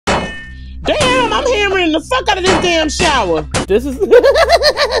Damn, I'm hammering the fuck out of this damn shower. This is...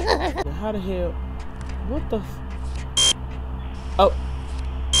 How the hell? What the... Oh.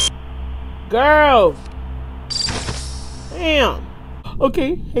 Girl. Damn.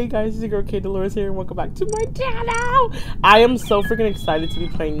 Okay, hey guys, it's your girl K Dolores here and welcome back to my channel. I am so freaking excited to be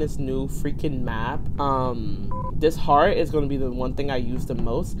playing this new freaking map. This heart is going to be the one thing I use the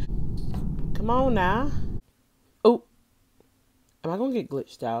most. Come on now. Oh. Am I going to get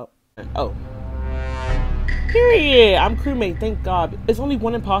glitched out? Oh. Period. I'm crewmate, thank God. It's only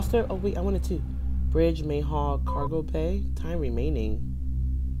one imposter. Oh wait, I wanted two. Bridge, main hall, cargo bay. Time remaining.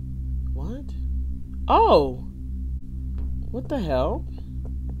 What? Oh. What the hell?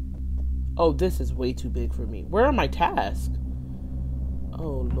 Oh, this is way too big for me. Where are my tasks?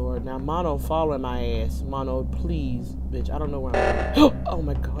 Oh Lord, now Mono following my ass. Mono, please, bitch. I don't know where I'm going. Oh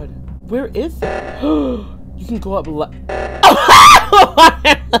my God. Where is it? You can go up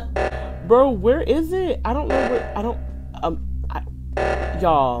Bro, where is it? I don't know where,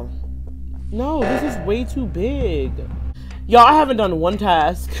 y'all. No, this is way too big. Y'all, I haven't done one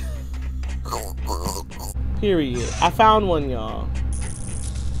task. Period. I found one, y'all.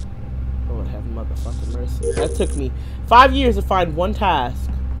 Lord have motherfucking mercy. That took me 5 years to find one task.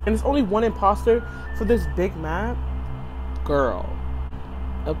 And it's only one imposter for this big map? Girl.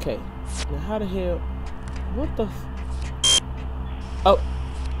 Okay. Now how the hell? What the Oh.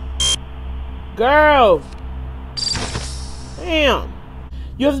 Girl. Damn.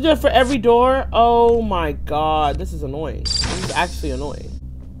 You have to do it for every door? Oh my God. This is annoying. This is actually annoying.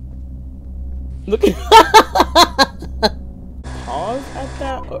 Look at pause at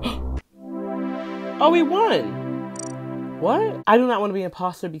that. Oh, we won. What? I do not want to be an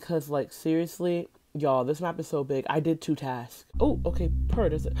imposter because, like, seriously, y'all, this map is so big. I did 2 tasks. Oh, okay.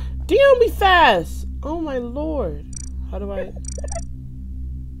 Does it? Damn, be fast. Oh my Lord. How do I?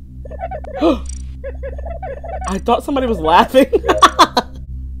 I thought somebody was laughing.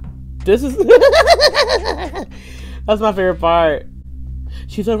 This is. That's my favorite part.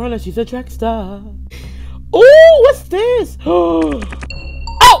 She's a runner, she's a track star. Ooh, what's this? Oh!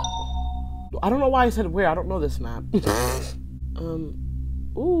 I don't know why I said where. I don't know this map.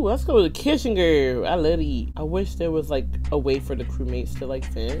 Ooh, let's go to Kishinger. I love it. I wish there was like a way for the crewmates to like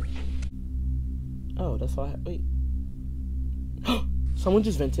fit. Oh, that's all I have. Wait. Someone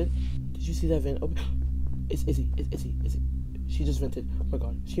just vented. Did you see that vent open? It's Izzy. It's Izzy. Izzy. She just vented. Oh my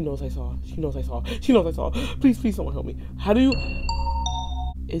God. She knows I saw. She knows I saw. She knows I saw. Please, please, someone help me. How do you...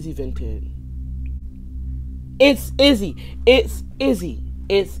 Izzy vented. It's Izzy. It's Izzy.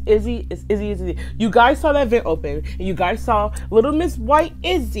 It's Izzy. It's Izzy. It's Izzy. You guys saw that vent open, and you guys saw little Miss White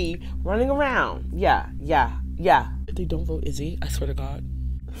Izzy running around. Yeah. If they don't vote Izzy, I swear to God.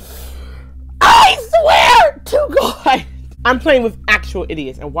 I swear to God. I'm playing with actual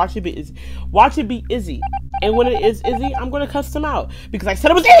idiots, and watch it be Izzy. Watch it be Izzy. And when it is Izzy, I'm gonna cuss them out because I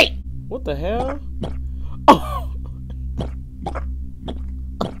said it was Izzy. What the hell? Oh.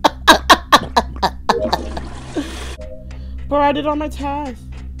 Bro, I did all my tasks.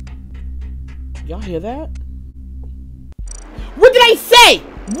 Y'all hear that? What did I say?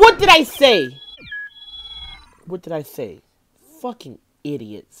 What did I say? What did I say? Fucking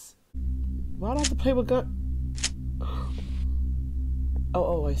idiots. Why do I have to play with gun?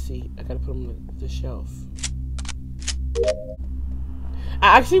 Oh, I see. I gotta put them on the shelf.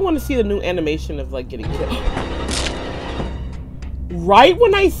 I actually want to see the new animation of like getting killed. Right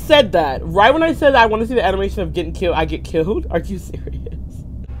when I said that, I want to see the animation of getting killed, I get killed? Are you serious?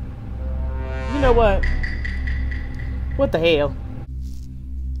 You know what? What the hell?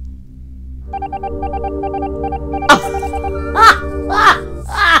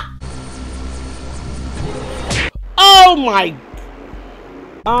 Oh my...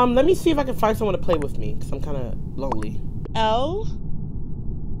 let me see if I can find someone to play with me, because I'm kind of lonely. L-E-B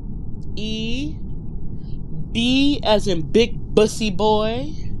as in big bussy boy.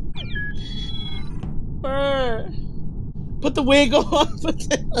 Brr. Put the wig on. Oh,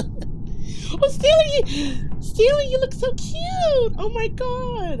 Steely, you look so cute. Oh my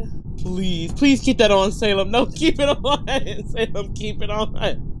God. Please keep that on, Salem. No, keep it on. Salem, keep it on.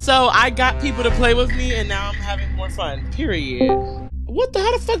 So I got people to play with me, and now I'm having more fun. Period. What the?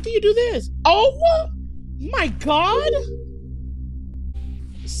 How the fuck do you do this? Oh my God.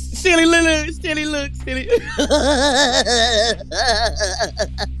 Steely, look. Steely.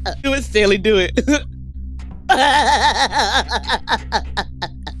 Do it, Steely, do it.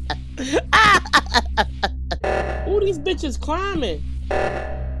 Ooh, these bitches climbing.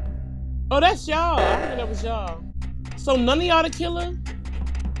 Oh, that's y'all. I think that was y'all. So none of y'all the killer?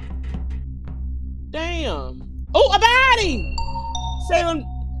 Damn. Oh, a body! Salem,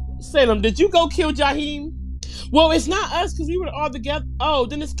 Salem, did you go kill Jaheim? Well, it's not us because we were all together. Oh,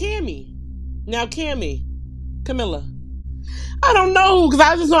 then it's Cammy. Now, Cammy. Camilla. I don't know because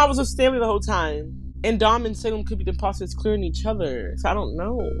I just know I was with Stanley the whole time. And Dom and Salem could be the imposters clearing each other. So I don't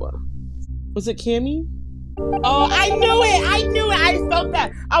know. Was it Cammy? Oh, I knew it. I knew it. I felt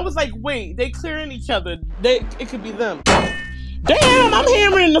that. I was like, wait, they clearing each other. It could be them. Damn, I'm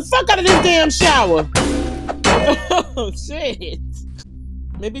hammering the fuck out of this damn shower. Oh shit.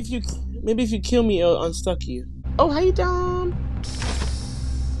 Maybe if you kill me, it'll unstuck you. Oh, hey Dom.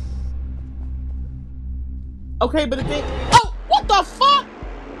 Okay, but the thing. Oh, what the fuck?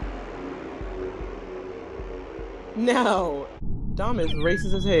 No, Dom is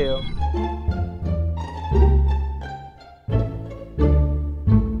racist as hell.